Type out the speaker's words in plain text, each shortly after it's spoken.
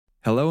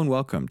Hello and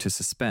welcome to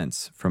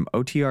Suspense from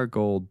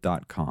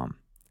OTRGold.com.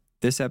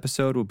 This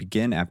episode will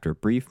begin after a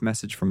brief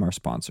message from our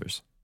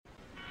sponsors.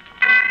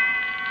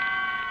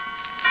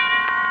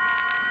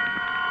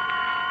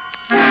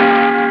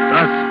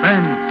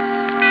 Suspense.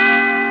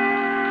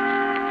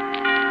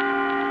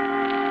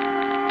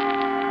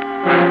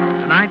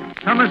 Tonight,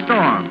 Summer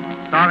Storm,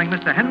 starring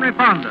Mr. Henry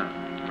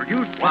Fonda,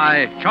 produced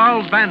by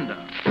Charles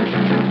Vanda.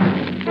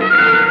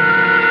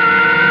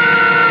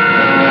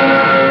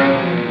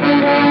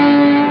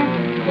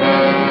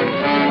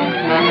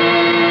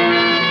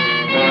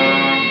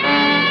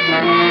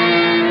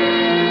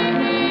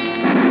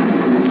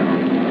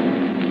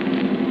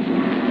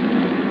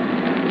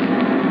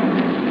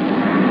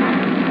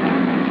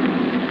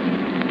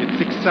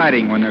 It's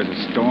exciting when there's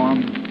a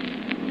storm,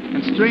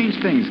 and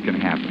strange things can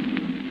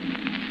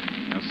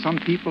happen. Now, some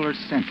people are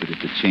sensitive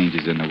to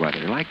changes in the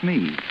weather, like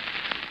me.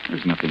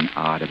 There's nothing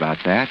odd about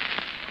that.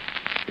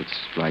 It's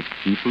like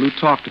people who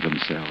talk to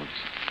themselves.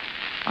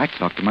 I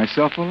talk to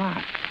myself a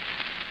lot.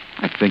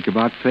 I think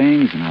about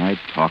things, and I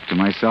talk to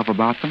myself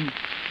about them.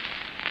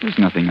 There's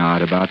nothing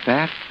odd about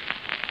that.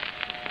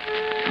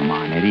 Come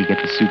on, Eddie,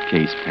 get the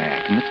suitcase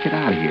packed, and let's get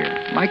out of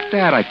here. Like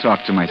that, I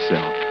talk to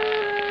myself.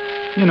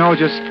 You know,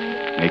 just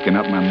making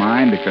up my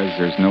mind because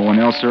there's no one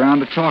else around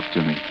to talk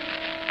to me.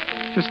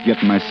 Just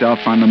getting myself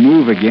on the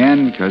move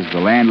again because the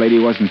landlady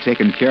wasn't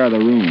taking care of the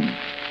room.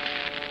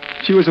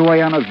 She was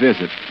away on a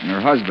visit, and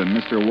her husband,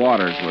 Mr.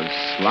 Waters, was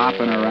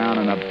slopping around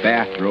in a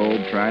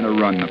bathrobe trying to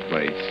run the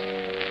place.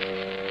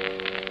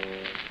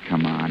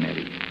 Come on,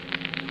 Eddie.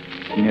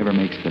 He never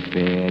makes the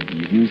bed.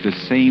 You use the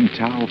same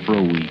towel for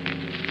a week.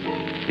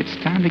 It's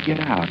time to get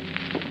out.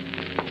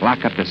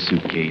 Lock up the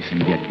suitcase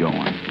and get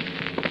going.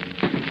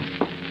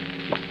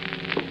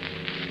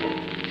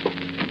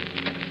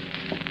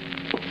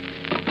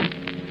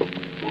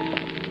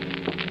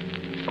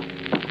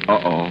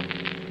 Uh-oh.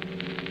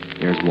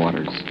 There's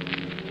Waters.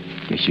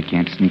 Guess you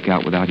can't sneak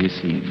out without you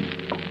seeing me.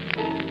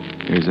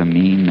 There's a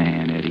mean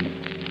man, Eddie.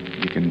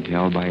 You can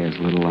tell by his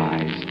little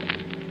eyes.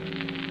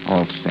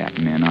 All fat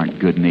men aren't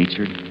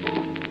good-natured.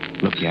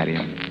 Look at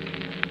him.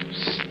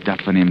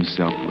 Stuffing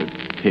himself with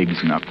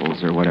pig's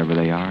knuckles or whatever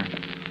they are.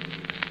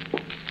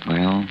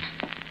 Well,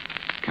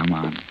 come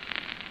on.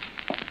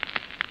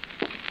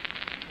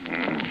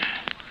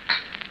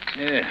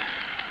 Yeah.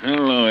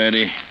 Hello,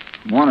 Eddie.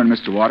 Morning,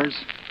 Mr. Waters.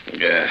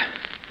 Yeah.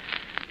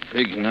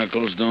 Pig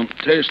knuckles don't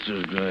taste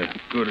as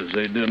good as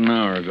they did an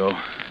hour ago.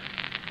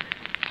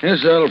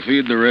 Yes, I'll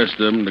feed the rest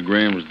of them to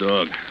Graham's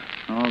dog.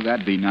 Oh,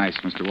 that'd be nice,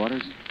 Mr.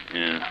 Waters.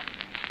 Yeah.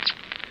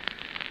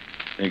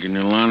 Taking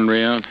your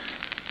laundry out?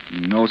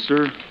 No,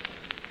 sir.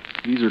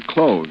 These are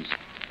clothes.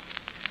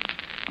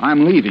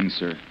 I'm leaving,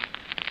 sir.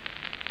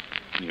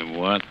 You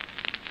what?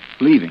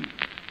 Leaving.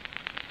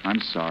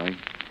 I'm sorry.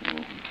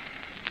 Oh.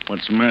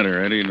 What's the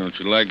matter, Eddie? Don't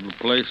you like the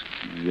place?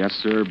 Yes,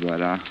 sir,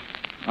 but,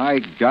 I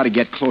gotta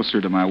get closer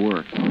to my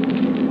work.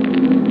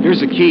 Here's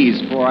the keys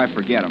before I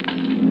forget them.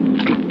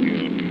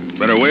 You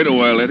better wait a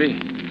while, Eddie.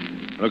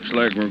 Looks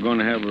like we're going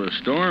to have a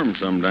storm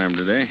sometime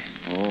today.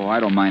 Oh, I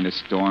don't mind a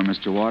storm,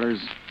 Mr.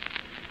 Waters.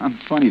 I'm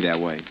funny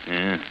that way.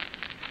 Yeah.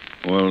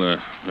 Well,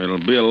 it'll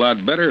be a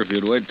lot better if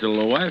you'd wait till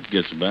the wife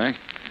gets back.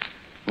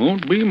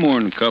 Won't be more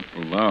than a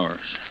couple of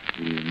hours.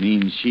 You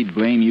mean she'd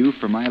blame you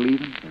for my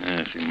leaving?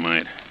 Yeah, she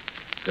might.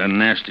 Got a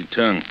nasty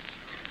tongue.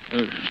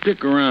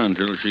 Stick around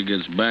till she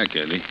gets back,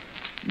 Eddie.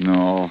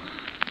 No,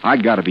 I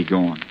gotta be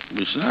going.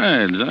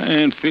 Besides, I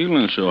ain't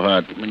feeling so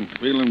hot. Been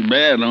feeling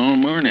bad all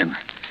morning.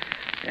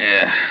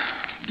 Yeah,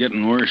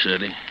 getting worse,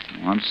 Eddie.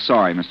 I'm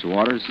sorry, Mr.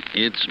 Waters.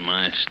 It's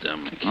my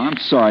stomach. I'm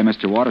sorry,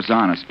 Mr. Waters,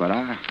 honest, but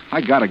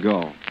I gotta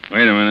go.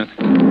 Wait a minute.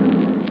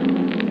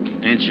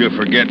 Ain't you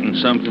forgetting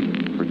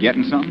something?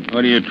 Forgetting something?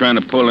 What are you trying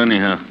to pull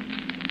anyhow?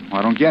 Oh,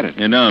 I don't get it.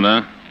 You don't,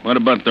 huh? What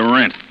about the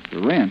rent?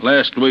 The rent?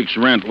 Last week's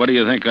rent. What do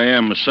you think I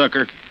am, a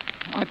sucker?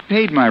 I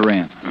paid my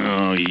rent.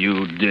 Oh,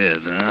 you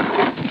did,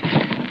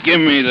 huh?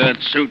 Give me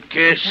that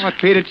suitcase. Oh, I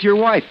paid it to your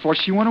wife before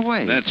she went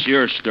away. That's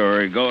your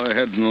story. Go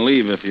ahead and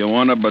leave if you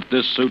want to, but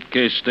this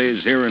suitcase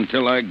stays here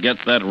until I get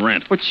that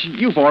rent. But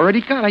you've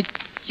already got it.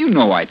 You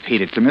know I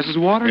paid it to Mrs.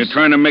 Waters. You're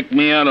trying to make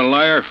me out a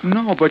liar?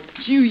 No, but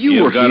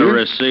you were got here. a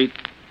receipt?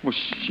 Well,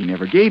 she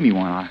never gave me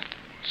one. I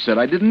said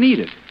I didn't need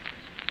it.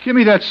 Give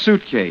me that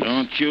suitcase.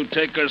 Don't you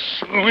take a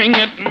swing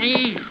at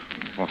me.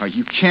 Why,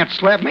 you can't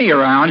slap me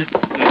around.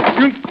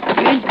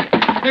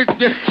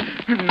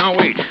 Now,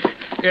 wait.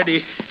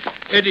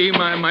 Eddie,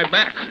 my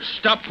back.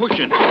 Stop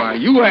pushing. Why,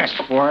 you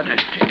asked for it.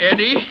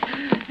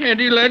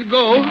 Eddie, let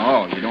go.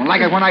 Oh, you don't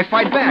like it when I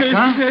fight back,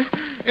 huh?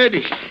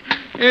 Eddie,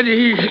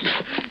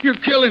 you're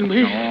killing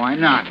me. No, I'm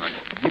not.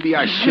 Maybe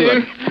I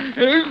should.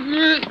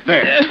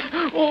 There.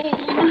 Oh,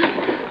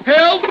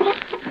 help!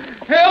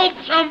 Help,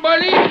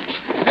 somebody!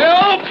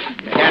 Help!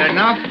 You had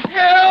enough?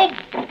 Help!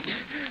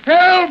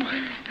 Help!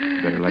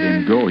 Better let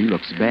him go. He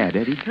looks bad,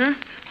 Eddie. Huh?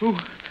 Who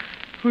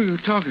are you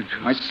talking to?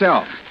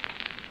 Myself.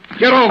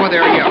 Get over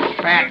there, you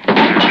fat...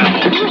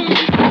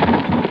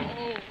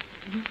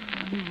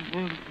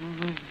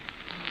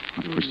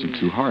 I pushed him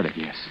too hard, I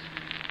guess.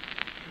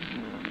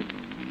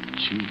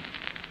 shoe.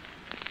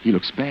 He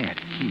looks bad.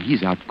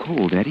 He's out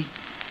cold, Eddie.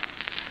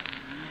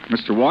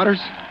 Mr. Waters?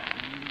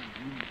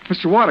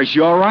 Mr. Waters,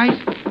 you all right?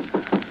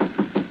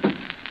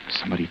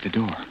 Somebody at the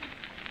door.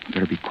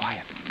 Better be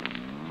quiet.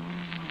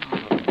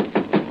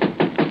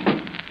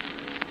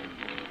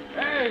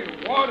 Hey,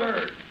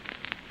 Waters!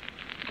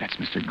 That's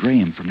Mr.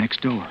 Graham from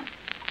next door.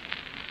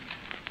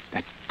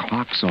 That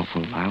clock's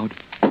awful loud.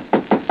 Are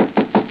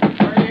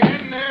you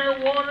in there,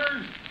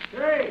 Waters?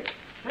 Hey,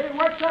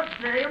 what's up,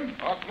 Graham?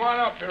 Oh, come on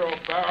up here, old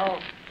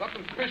pal.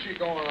 Something fishy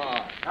going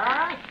on.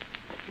 Huh?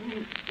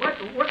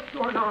 What's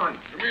going on?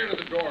 Come here to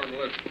the door and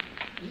listen.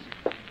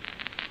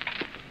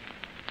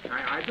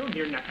 I don't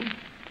hear nothing.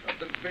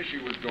 Something fishy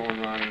was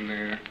going on in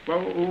there.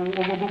 Well,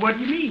 what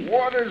do you mean?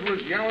 Waters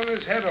was yelling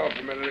his head off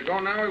a minute ago.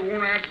 Now he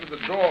won't answer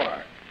the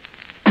door.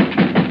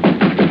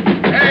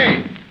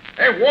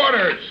 Hey,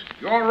 Waters!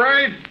 You all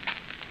right?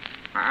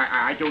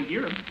 I don't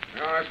hear him.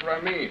 No, that's what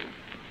I mean.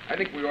 I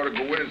think we ought to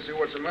go in and see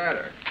what's the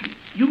matter.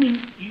 You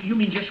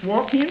mean just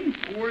walk in?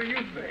 What do you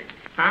think?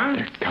 Huh?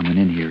 They're coming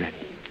in here, Eddie.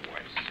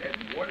 I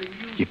said, what are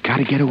you... You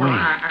gotta get away. Well,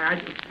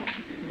 I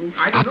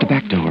don't Out the know.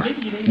 back door.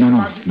 Maybe it ain't No,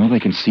 about- they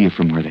can see you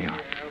from where they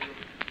are.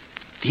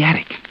 The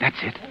attic, that's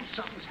it. Oh,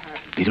 something's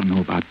happened. They don't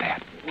know about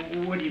that.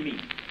 What do you mean?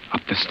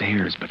 Up the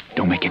stairs, but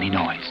don't make any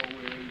noise.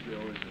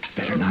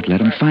 Better not let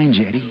them find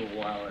you, Eddie.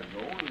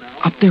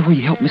 Up there where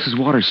you help Mrs.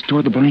 Waters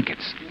store the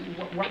blankets.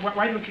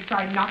 Why don't you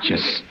try knocking?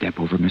 Just step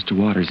over Mr.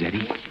 Waters,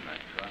 Eddie.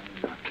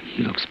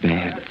 He looks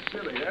bad. That's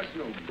silly. That's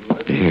no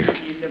good. There.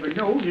 You never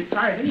know. You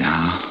try it anyway.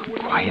 Now,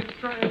 quiet.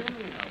 Try it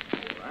anyhow.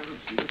 I don't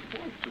see the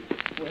point to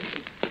it.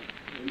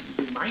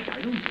 Well, you might.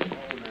 I don't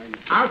know.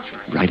 I'll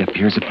try. Right up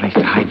here's a place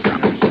to hide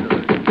from. And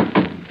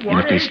if they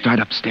Waters? start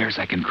upstairs,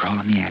 I can crawl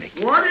in the attic.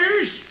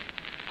 Waters?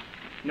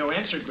 No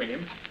answer,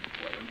 Graham.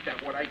 Well, isn't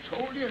that what I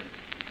told you?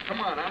 Come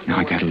on, I'm Now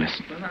I going. gotta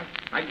listen. Well,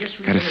 I guess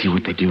we Gotta better see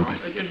what they do, what's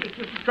but- wrong.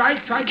 Just try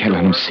Can't the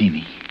let them door. see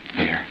me.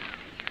 There.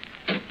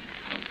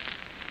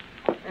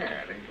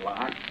 Yeah, it ain't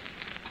locked.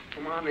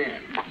 Come on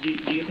in. Do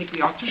you think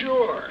we ought to?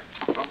 Sure.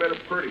 I'll bet a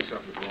pretty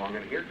something's wrong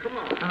in here. Come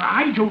on.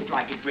 I don't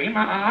like it, Graham.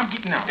 I'm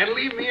getting out. And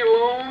leave me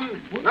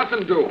alone.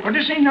 Nothing doing. Well,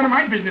 this ain't none of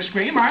my business,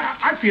 Graham.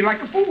 I feel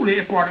like a fool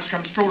if Waters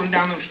comes strolling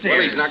down those stairs.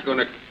 Well, he's not going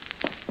to...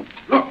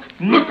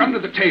 Look under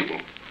the table.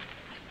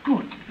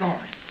 Good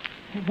Lord.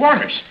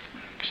 Waters.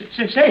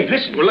 Say,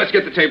 listen. Well, let's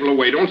get the table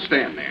away. Don't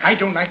stand there. I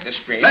don't like this,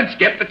 Graham. Let's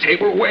get the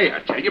table away, I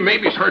tell you.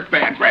 Maybe he's hurt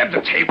bad. Grab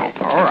the table.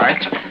 All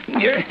right.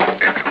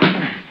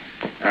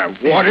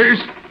 Waters?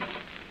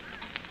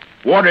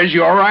 Waters,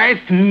 you all right?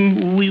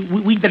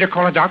 We'd better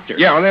call a doctor.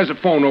 Yeah, well, there's a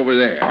phone over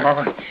there.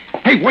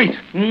 Hey, wait.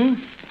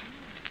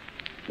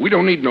 We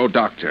don't need no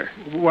doctor.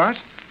 What?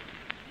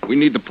 We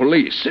need the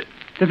police.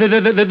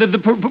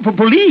 The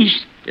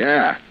police?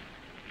 Yeah.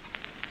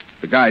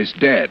 The guy's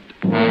dead.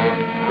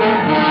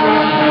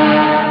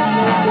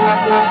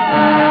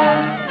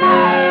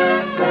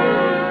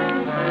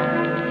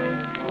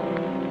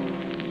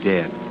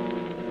 Dead.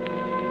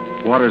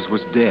 Waters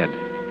was dead.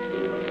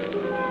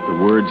 The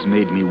words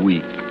made me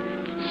weak.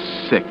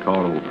 Sick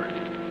all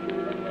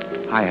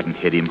over. I hadn't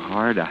hit him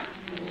hard.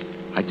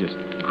 I just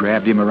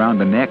grabbed him around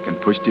the neck and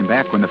pushed him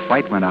back when the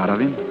fight went out of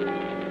him.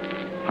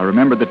 I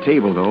remember the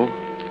table, though.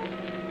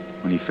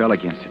 When he fell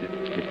against it,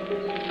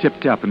 it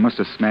tipped up and must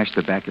have smashed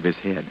the back of his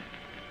head.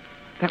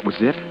 That was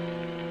it.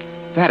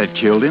 That had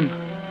killed him.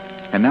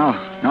 And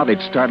now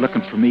they'd start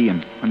looking for me,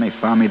 and when they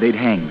found me, they'd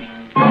hang me.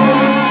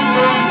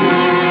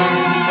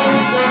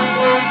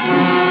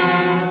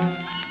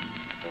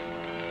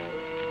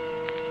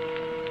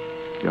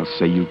 They'll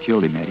say you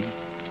killed him, Eddie.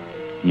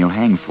 And you'll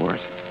hang for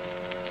it.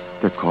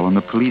 They're calling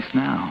the police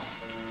now.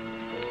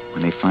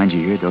 When they find you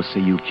here, they'll say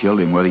you killed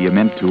him, whether you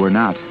meant to or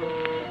not.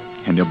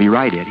 And they'll be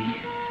right, Eddie.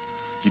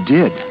 You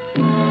did.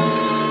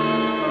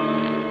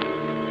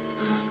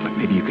 But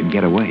maybe you can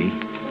get away.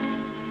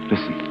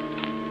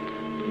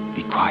 Listen.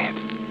 Be quiet.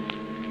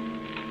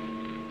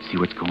 See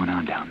what's going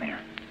on down there.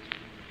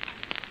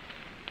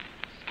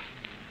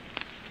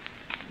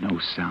 No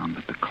sound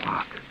but the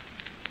clock.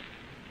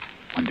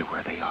 Wonder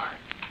where they are.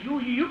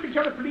 You can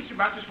tell the police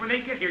about this when they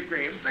get here,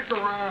 Graham. Stick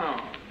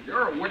around.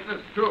 You're a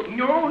witness, too.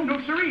 No,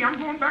 sirree. I'm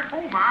going back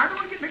home. I don't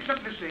want to get mixed up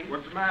in this thing.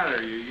 What's the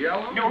matter? You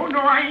yelling? No,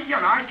 I ain't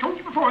yelling. I told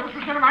you before this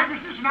was none of my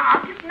business, and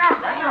I'm getting out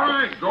right All now.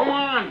 right, go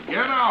on. Get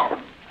out.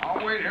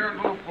 I'll wait here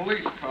until the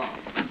police come.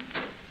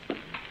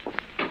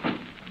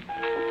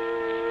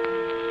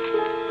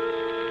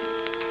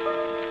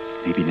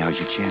 Maybe now's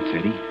your chance,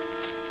 Eddie.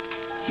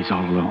 He's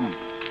all alone.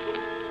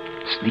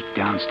 Sneak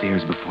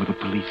downstairs before the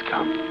police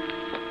come.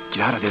 Get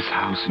out of this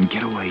house and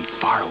get away,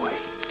 far away.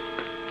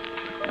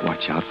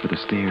 Watch out for the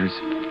stairs.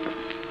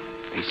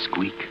 They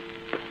squeak.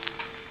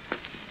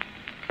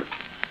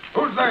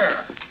 Who's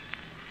there?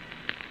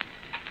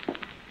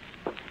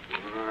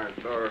 I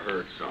thought I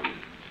heard something.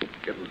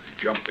 Getting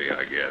jumpy,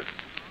 I guess.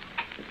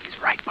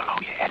 He's right below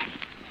you, Eddie.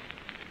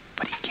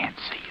 But he can't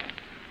see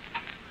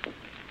you.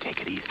 Take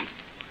it easy.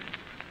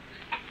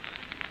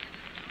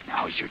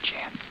 Now's your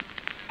chance.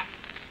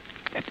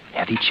 That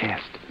heavy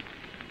chest.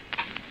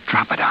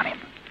 Drop it on him.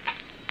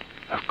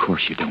 Of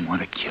course you don't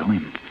want to kill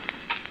him.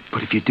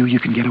 But if you do, you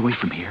can get away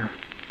from here.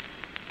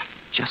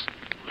 Just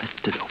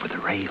lift it over the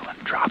rail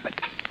and drop it.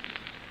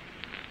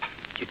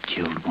 You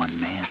killed one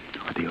man,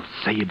 or they'll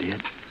say you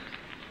did.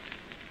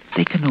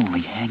 They can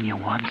only hang you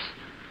once.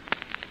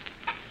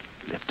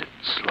 Lift it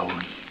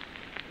slowly,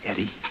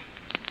 Eddie.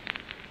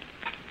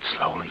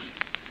 Slowly.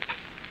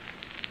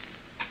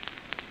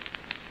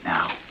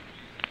 Now,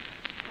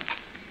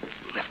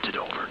 lift it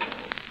over.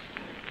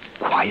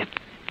 Quiet.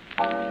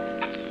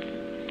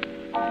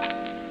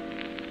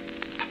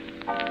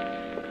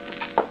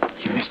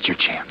 You missed your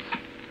chance.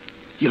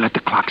 You let the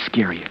clock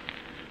scare you.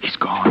 He's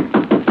gone.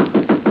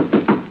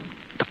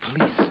 The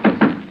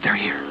police, they're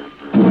here.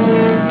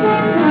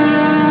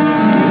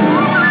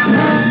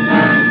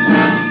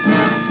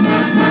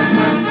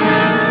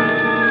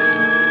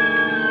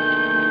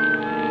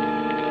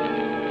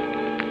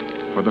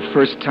 For the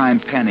first time,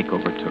 panic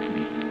overtook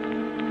me.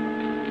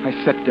 I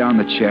set down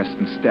the chest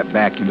and stepped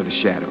back into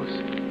the shadows.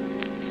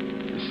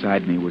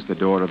 Beside me was the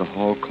door to the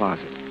hall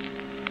closet.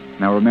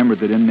 And I remembered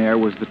that in there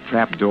was the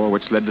trap door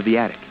which led to the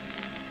attic.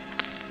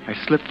 I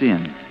slipped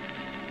in,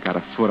 got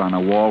a foot on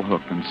a wall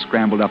hook, and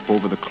scrambled up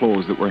over the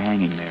clothes that were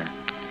hanging there.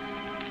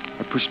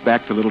 I pushed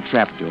back the little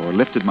trap door,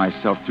 lifted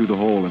myself through the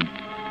hole,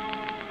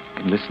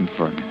 and listened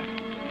for a minute.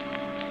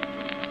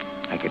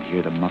 I could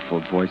hear the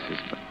muffled voices,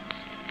 but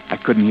I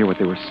couldn't hear what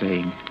they were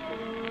saying.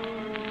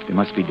 They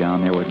must be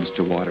down there with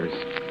Mr. Waters.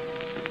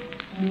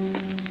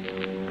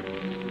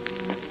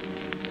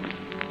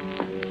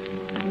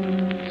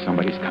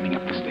 Somebody's coming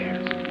up the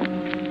stairs.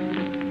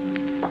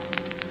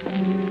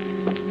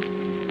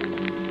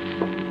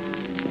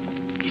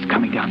 He's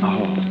coming down the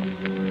hall.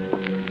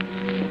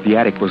 The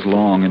attic was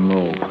long and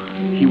low.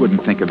 He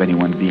wouldn't think of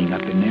anyone being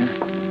up in there.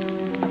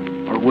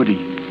 Or would he?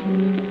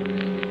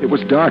 It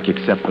was dark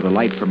except for the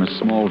light from a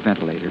small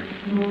ventilator.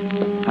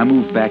 I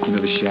moved back into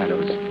the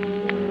shadows.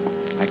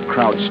 I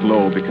crouched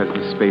low because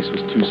the space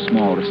was too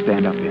small to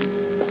stand up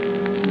in.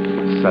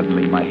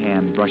 Suddenly, my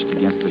hand brushed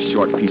against a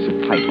short piece of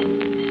pipe.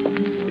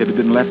 It had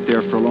been left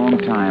there for a long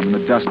time, and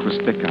the dust was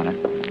thick on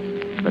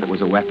it. But it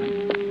was a weapon.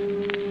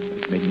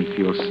 It made me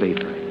feel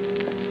safer.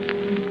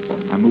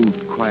 I moved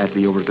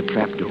quietly over to the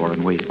trapdoor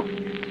and waited.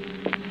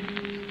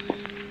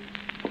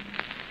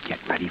 Get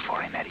ready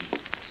for him, Eddie.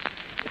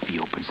 If he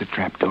opens the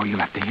trapdoor, you'll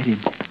have to hit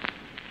him.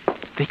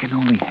 They can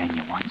only hang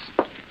you once.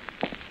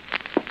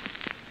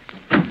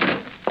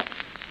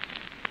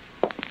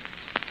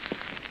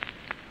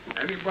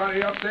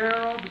 Anybody up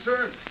there,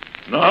 officer?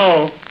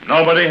 No,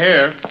 nobody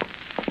here.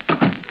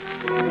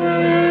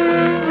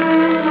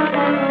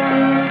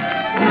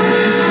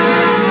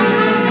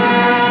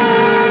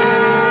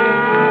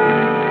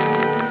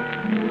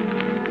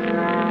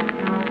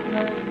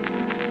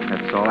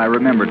 That's all I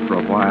remembered for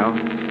a while.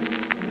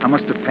 I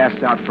must have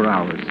passed out for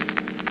hours.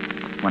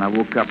 When I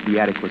woke up, the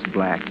attic was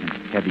black and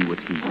heavy with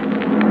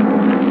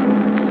heat.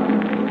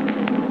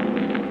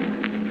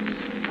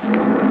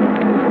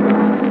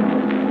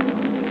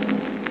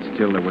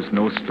 Still, there was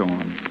no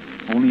storm,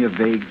 only a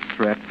vague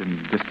threat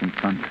and distant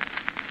thunder.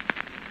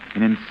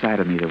 And inside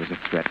of me, there was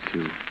a threat,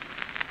 too.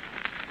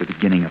 The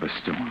beginning of a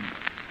storm.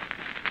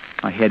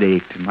 My head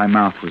ached and my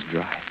mouth was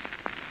dry.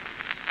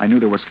 I knew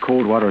there was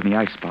cold water in the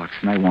icebox,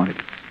 and I wanted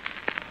it.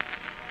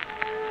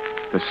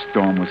 The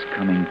storm was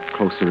coming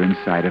closer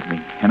inside of me,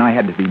 and I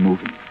had to be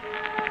moving.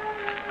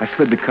 I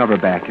slid the cover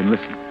back and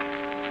listened.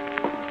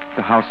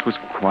 The house was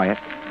quiet,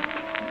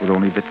 with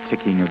only the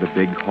ticking of the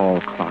big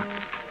hall clock.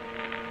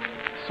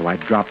 So I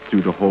dropped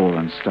through the hole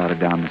and started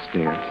down the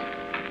stairs.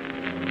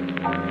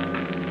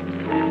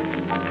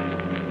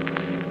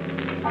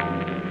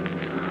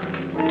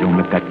 Don't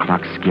let that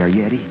clock scare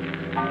you, Eddie.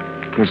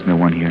 There's no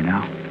one here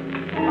now.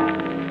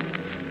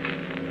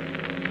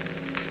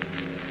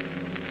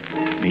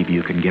 Maybe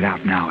you can get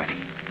out now, Eddie.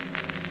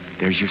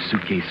 There's your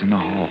suitcase in the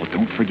hall.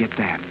 Don't forget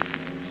that.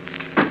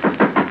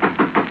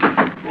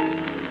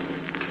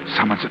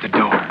 Someone's at the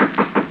door.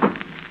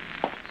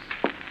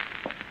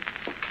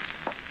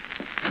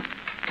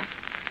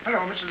 Hello,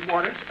 Mrs.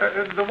 Waters.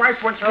 The wife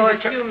wants me Oh, to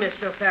it's you,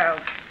 Mr. O'Farrell.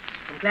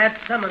 I'm glad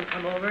someone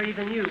come over,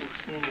 even you.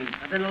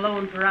 I've been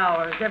alone for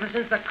hours, ever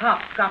since the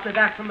cops got me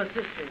back from my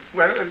sister.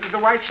 Well, the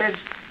wife says...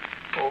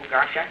 Oh,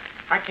 gosh,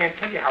 I can't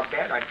tell you how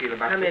bad I feel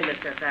about Come this. in,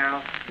 Mr.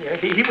 Farrell. Yeah,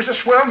 he was a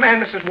swell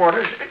man, Mrs.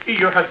 Waters.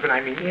 Your husband,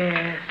 I mean.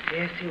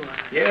 Yes, he was.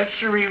 Yes,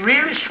 sir, he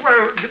really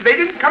swell. They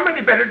didn't come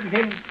any better than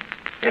him.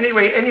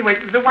 Anyway,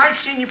 the wife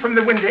seen you from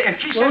the window, and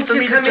she said Won't to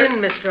me... you come in,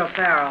 Mr.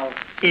 O'Farrell?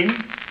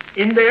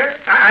 In there?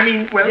 I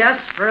mean, well...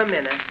 Just for a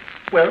minute.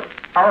 Well,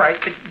 all right.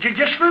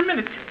 Just for a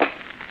minute.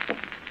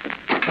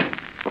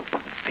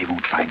 They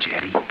won't find you,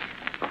 Eddie.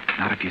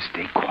 Not if you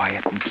stay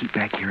quiet and keep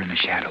back here in the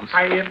shadows.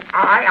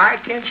 I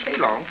can't stay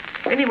long.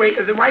 Anyway,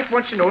 the wife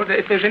wants to know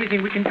if there's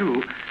anything we can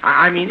do.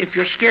 I mean, if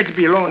you're scared to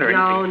be alone or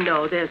anything.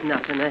 No, there's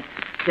nothing. I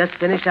just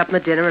finished up my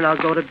dinner and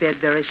I'll go to bed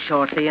very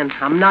shortly, and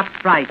I'm not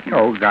frightened.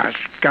 Oh, gosh,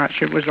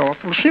 it was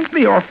awful.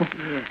 Simply awful.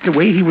 Yes. The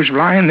way he was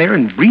lying there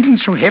and breathing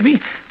so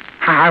heavy.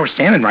 I was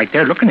standing right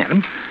there looking at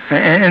him,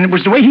 and it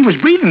was the way he was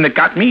breathing that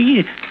got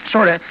me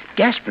sort of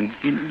gasping.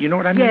 You know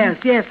what I mean?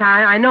 Yes,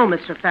 I know,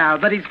 Mr. Farrell,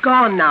 but he's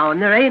gone now,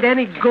 and there ain't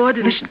any good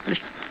in... Listen.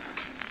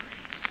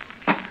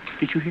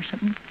 Did you hear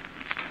something?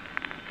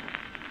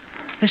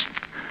 Listen.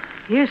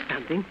 Hear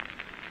something?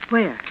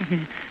 Where?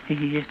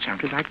 It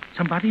sounded like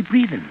somebody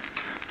breathing.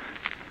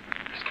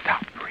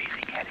 Stop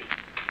breathing, Eddie.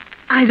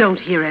 I don't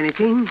hear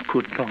anything.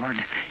 Good Lord.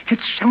 It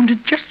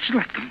sounded just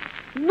like him.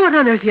 What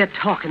on earth are you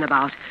talking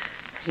about?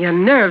 Your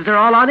nerves are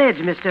all on edge,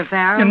 Mr.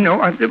 Farrell. No,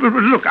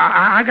 look,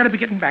 I got to be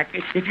getting back.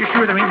 If you're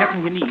sure there ain't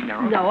nothing you need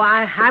now. No,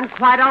 I'm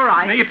quite all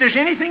right. Now, if there's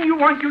anything you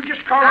want, you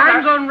just call.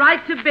 I'm going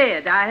right to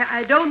bed.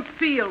 I don't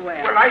feel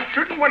well. Well, I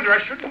shouldn't wonder.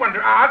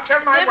 I'll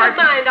tell my wife. Never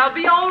mind. I'll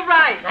be all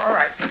right. All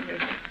right.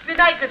 Good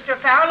night,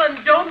 Mr. Farrell,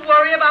 and don't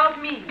worry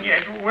about me.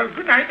 Yes, well,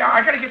 good night.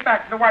 I got to get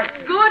back to the wife.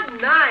 Good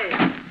night.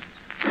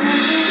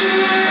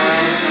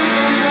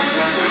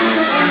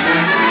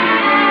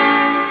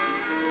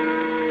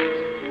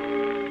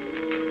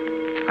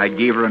 I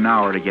gave her an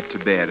hour to get to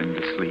bed and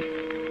to sleep.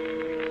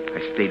 I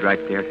stayed right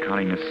there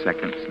counting the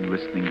seconds and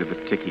listening to the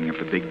ticking of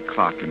the big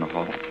clock in the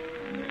hall.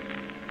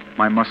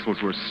 My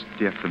muscles were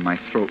stiff and my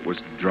throat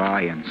was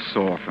dry and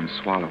sore from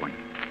swallowing.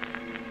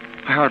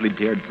 I hardly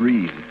dared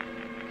breathe.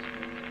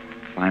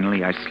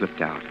 Finally, I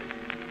slipped out,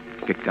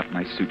 picked up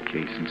my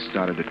suitcase, and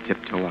started to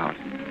tiptoe out.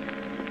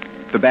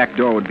 The back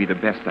door would be the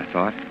best, I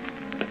thought.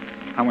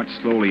 I went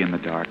slowly in the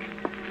dark,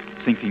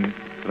 thinking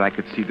that I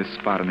could see the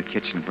spot in the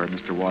kitchen where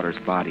Mr. Waters'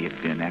 body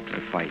had been after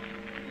the fight.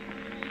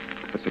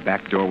 But the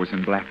back door was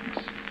in blackness.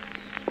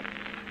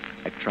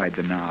 I tried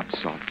the knob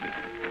softly.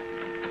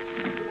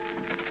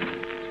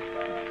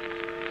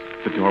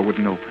 The door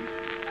wouldn't open.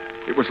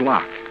 It was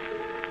locked.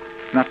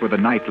 Not with a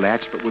night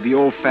latch, but with the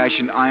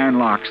old-fashioned iron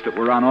locks that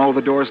were on all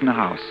the doors in the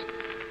house.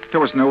 There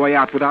was no way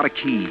out without a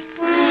key.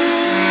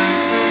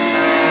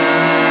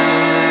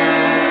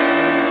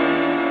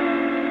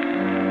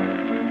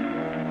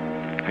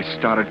 I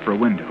started for a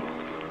window.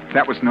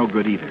 That was no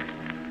good either.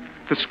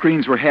 The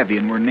screens were heavy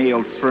and were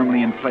nailed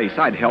firmly in place.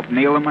 I'd helped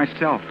nail them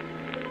myself.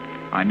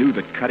 I knew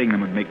that cutting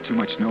them would make too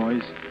much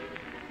noise.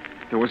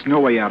 There was no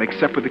way out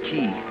except with the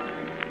key,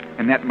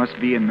 and that must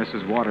be in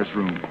Mrs. Waters'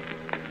 room.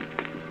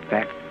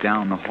 Back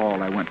down the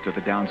hall, I went to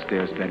the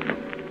downstairs bedroom.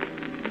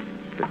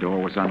 The door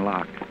was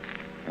unlocked,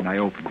 and I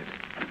opened it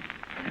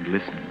and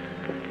listened.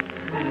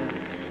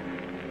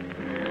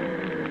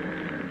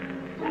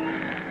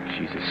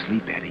 She's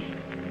asleep, Eddie.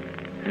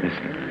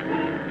 Listen.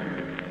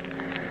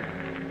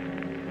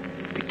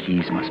 The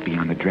keys must be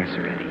on the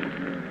dresser,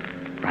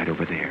 Eddie. Right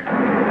over there.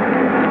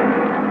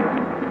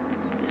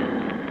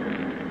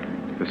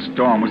 The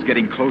storm was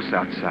getting close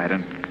outside,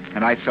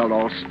 and I felt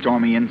all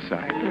stormy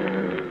inside.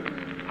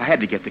 I had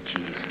to get the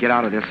keys, get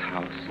out of this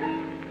house.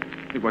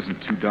 It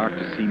wasn't too dark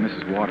to see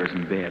Mrs. Waters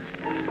in bed.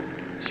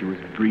 She was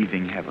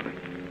breathing heavily.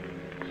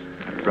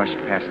 I brushed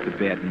past the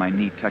bed, and my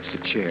knee touched a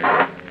chair.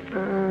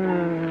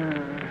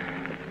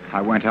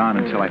 I went on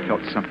until I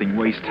felt something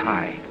waist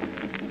high.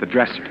 The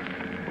dresser.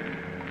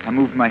 I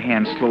moved my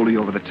hand slowly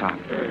over the top.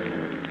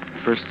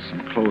 First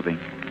some clothing.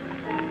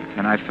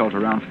 Then I felt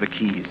around for the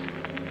keys.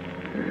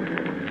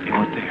 They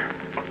weren't there.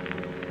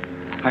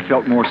 I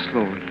felt more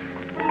slowly.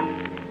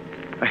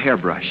 A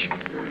hairbrush.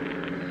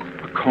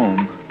 A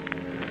comb.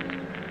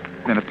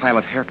 Then a pile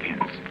of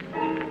hairpins.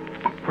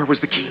 Where was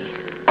the key?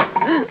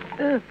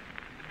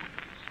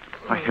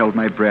 I held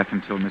my breath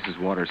until Mrs.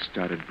 Waters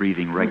started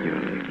breathing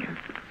regularly again.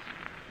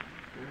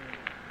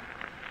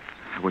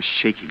 I was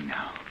shaking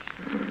now,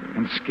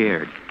 and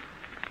scared,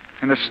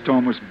 and the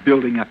storm was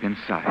building up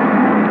inside.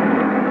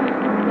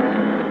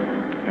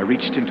 I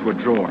reached into a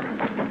drawer.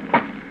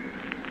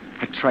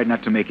 I tried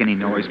not to make any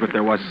noise, but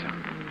there was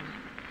some.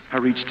 I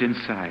reached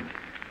inside.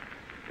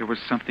 There was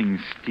something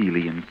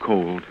steely and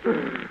cold.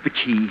 The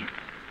key.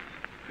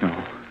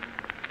 No.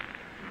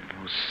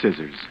 Those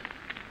scissors.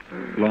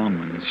 Long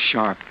ones,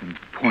 sharp and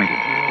pointed.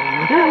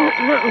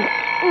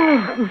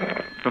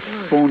 The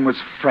phone was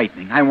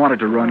frightening. I wanted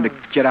to run to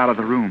get out of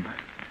the room.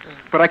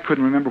 But I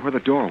couldn't remember where the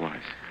door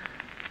was.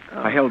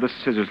 I held the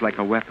scissors like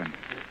a weapon,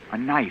 a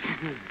knife,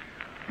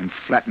 and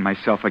flattened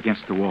myself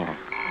against the wall.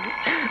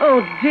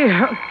 Oh,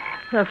 dear.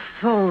 The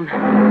phone.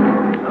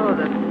 Oh,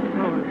 the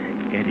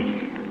phone.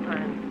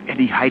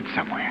 Eddie, hide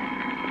somewhere.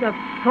 The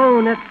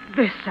phone at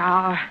this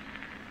hour.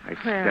 I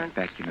stepped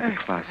back into the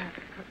closet,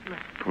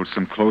 pulled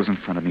some clothes in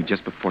front of me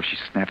just before she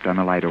snapped on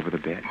the light over the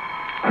bed.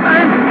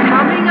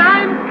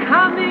 I'm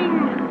coming.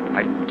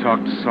 I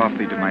talked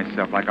softly to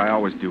myself like I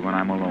always do when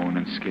I'm alone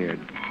and scared.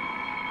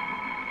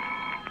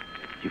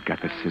 You've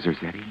got the scissors,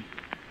 Eddie.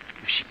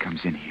 If she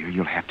comes in here,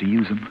 you'll have to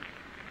use them.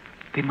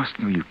 They must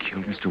know you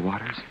killed Mr.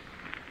 Waters.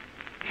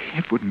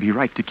 It wouldn't be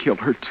right to kill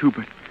her, too,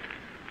 but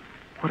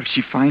what if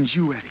she finds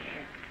you, Eddie?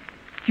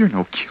 You're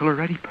no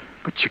killer, Eddie,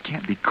 but you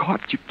can't be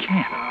caught. You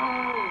can't.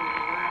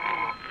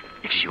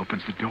 If she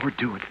opens the door,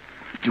 do it.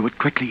 Do it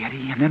quickly,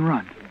 Eddie, and then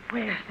run.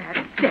 Where's that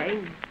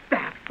dang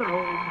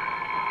bathroom?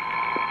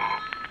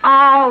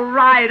 All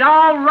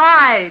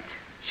right.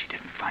 She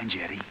didn't find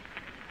you, Eddie.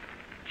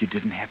 You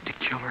didn't have to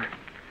kill her.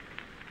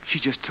 She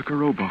just took her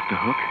robe off the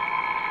hook.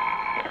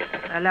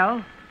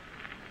 Hello?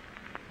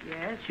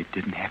 Yes? You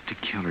didn't have to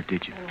kill her,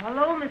 did you? Oh,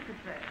 hello, Mr.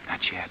 Fair. Not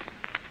yet.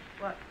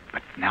 What?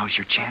 But now's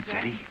your chance,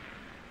 Eddie.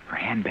 Her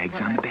handbag's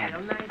on the bed.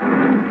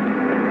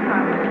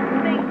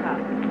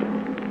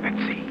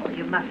 Let's see. Oh,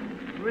 you must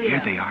really.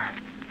 Here they are.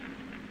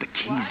 The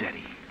keys, What?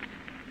 Eddie.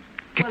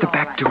 Get Well, the all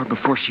back right. door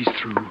before she's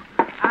through.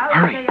 I'll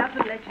Hurry. stay up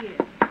and let you in.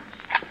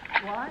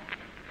 What?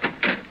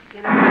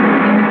 You know,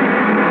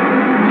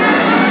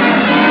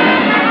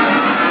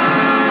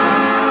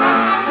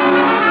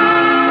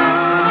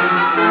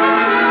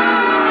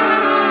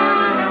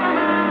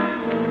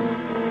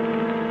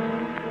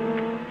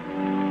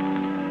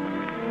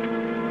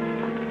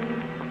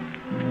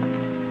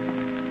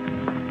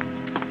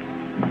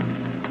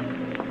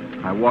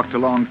 I walked a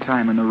long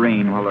time in the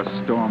rain while the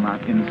storm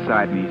out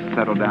inside me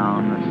settled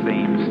down the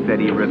same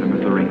steady rhythm as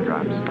the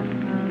raindrops.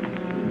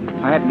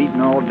 I hadn't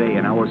eaten all day,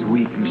 and I was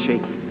weak and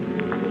shaky.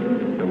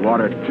 The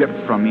water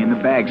dripped from me, and the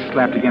bag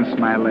slapped against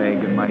my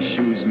leg, and my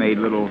shoes made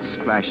little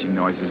splashing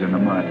noises in the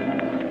mud.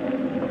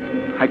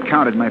 I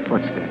counted my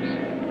footsteps.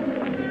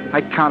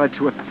 I counted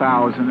to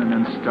 1,000 and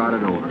then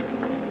started over.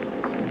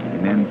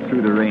 And then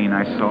through the rain,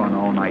 I saw an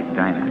all-night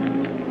diner.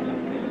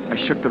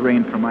 I shook the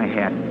rain from my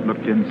hat,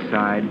 looked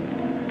inside.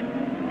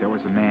 There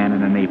was a man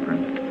in an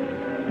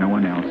apron. No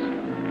one else.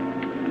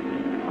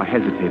 I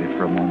hesitated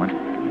for a moment,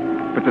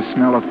 but the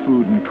smell of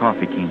food and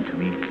coffee came to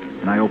me,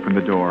 and I opened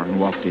the door and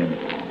walked in.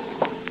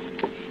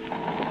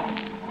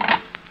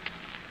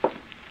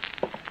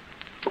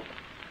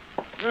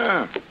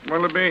 Yeah,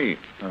 what'll it be?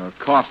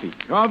 Coffee.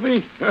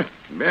 Coffee?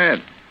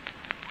 Bad.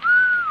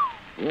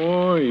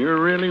 Boy,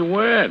 you're really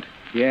wet.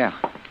 Yeah.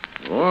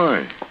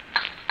 Boy.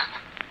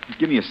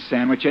 Give me a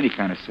sandwich, any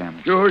kind of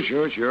sandwich.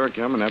 Sure.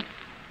 Coming up.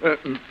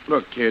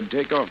 Look, kid,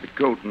 take off the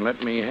coat and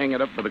let me hang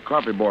it up for the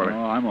coffee boiler.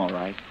 Oh, I'm all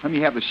right. Let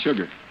me have the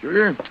sugar.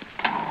 Sugar?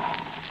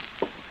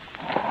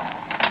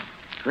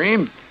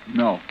 Cream?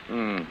 No.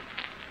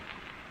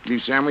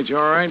 Beef sandwich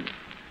all right?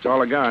 That's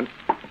all I got.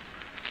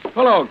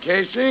 Hello,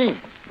 Casey.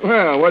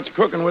 Well, what's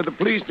cooking with the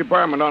police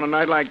department on a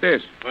night like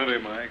this? Plenty,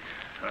 Mike.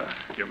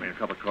 Give me a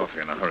cup of coffee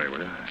in a hurry, will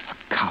you?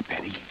 A cop,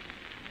 Eddie.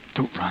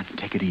 Don't run.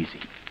 Take it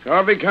easy.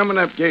 Coffee coming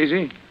up,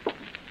 Casey.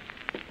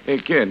 Hey,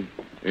 kid.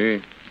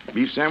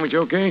 Beef sandwich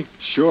okay?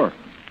 Sure.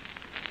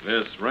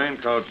 This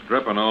raincoat's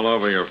dripping all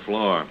over your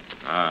floor.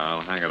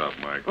 I'll hang it up,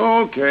 Mike.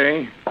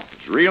 Okay.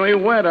 It's really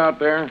wet out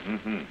there.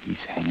 Mm-hmm. He's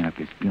hanging up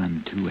his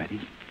gun, too,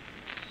 Eddie.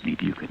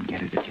 Maybe you can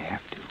get it if you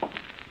have to.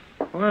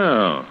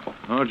 Well,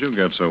 how'd you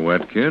get so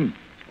wet, kid?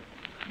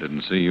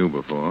 Didn't see you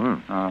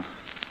before.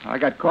 I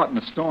got caught in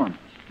the storm.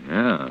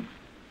 Yeah,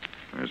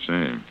 I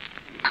see.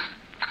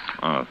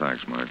 Oh,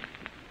 thanks, Mike.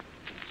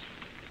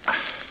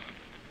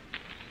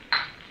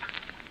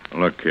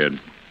 Look, kid,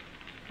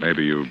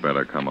 maybe you'd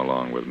better come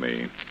along with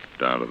me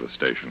down to the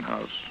station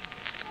house.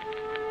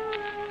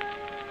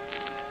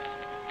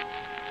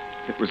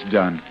 It was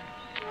done.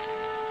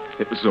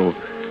 It was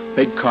over.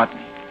 They'd caught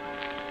me.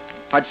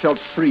 I'd felt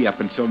free up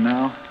until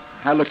now.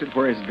 I looked at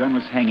where his gun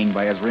was hanging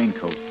by his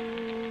raincoat.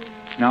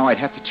 Now I'd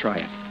have to try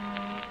it.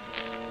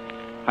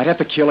 I'd have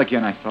to kill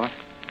again, I thought.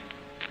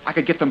 I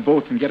could get them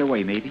both and get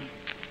away, maybe.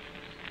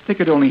 They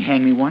could only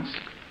hang me once.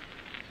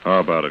 How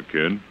about it,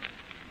 kid?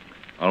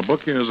 I'll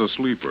book you as a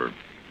sleeper.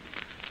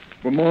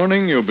 For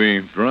morning, you'll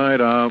be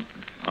dried out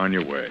on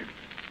your way.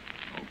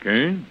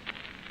 Okay?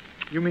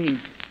 You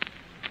mean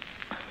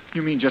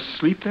just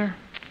sleep there?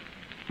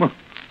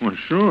 Well,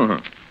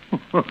 sure.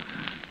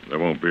 There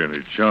won't be any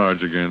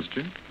charge against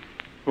you.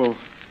 Well,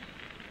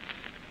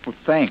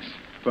 thanks,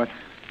 but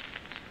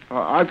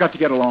I've got to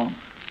get along.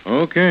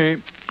 Okay.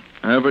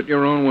 Have it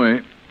your own way.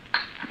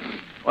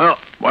 Well,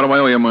 what do I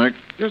owe you, Mike?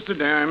 Just a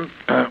dime.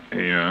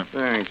 Yeah.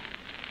 Thanks.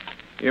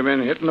 You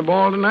been hitting the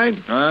ball tonight?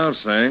 I'll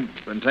say.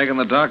 Been taking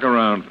the doc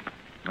around.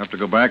 Have to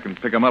go back and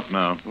pick him up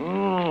now.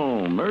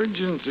 Oh,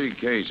 emergency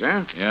case,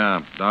 huh?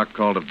 Yeah, Doc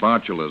called it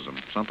botulism.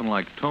 Something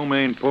like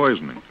ptomaine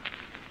poisoning.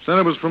 Said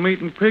it was from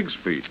eating pig's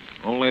feet.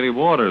 Old Lady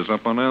Waters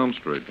up on Elm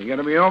Street. You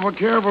gotta be awful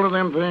careful of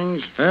them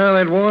things. Yeah,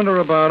 they'd warned her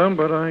about them,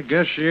 but I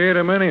guess she ate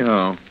them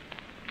anyhow.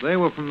 They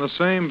were from the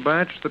same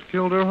batch that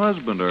killed her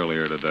husband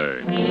earlier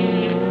today.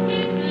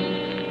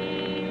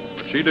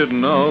 But she didn't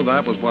know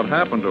that was what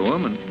happened to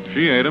him, and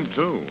she ate him,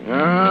 too.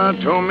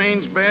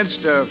 Ptomaine's bad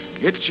stuff.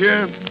 Hits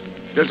you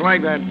just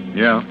like that.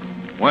 Yeah.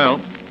 Well,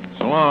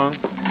 so long.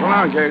 So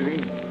long,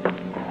 Casey.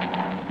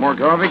 More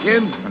coffee,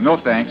 kid? No,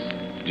 thanks.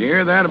 Did you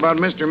hear that about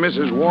Mr. and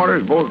Mrs.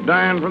 Waters both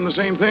dying from the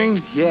same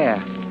thing? Yeah.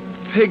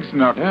 Pig's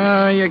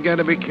knuckles. You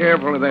gotta be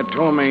careful of that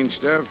ptomaine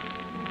stuff.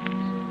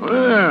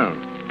 Well,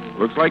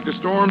 looks like the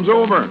storm's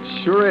over.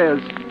 Sure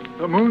is.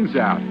 The moon's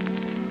out.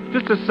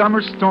 Just a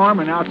summer storm,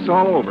 and now it's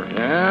all over.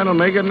 Yeah, it'll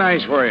make it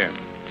nice for you.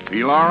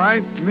 Feel all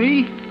right?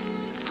 Me?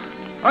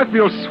 I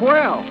feel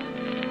swell.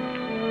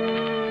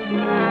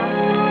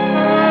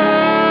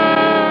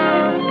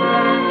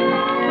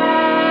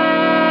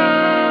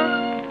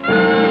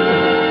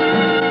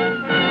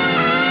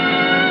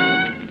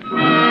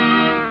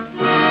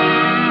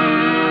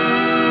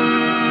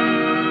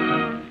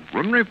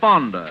 From Henry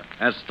Fonda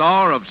as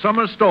star of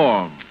Summer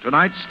Storm,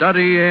 tonight's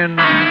study in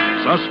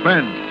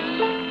suspense.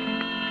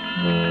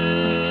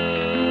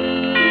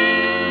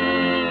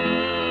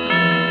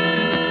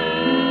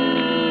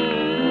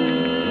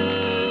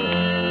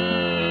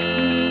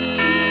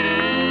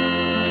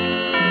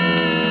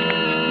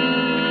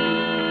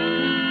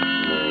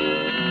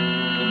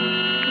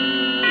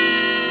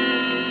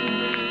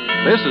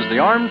 This is the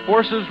Armed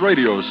Forces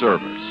Radio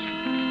Service.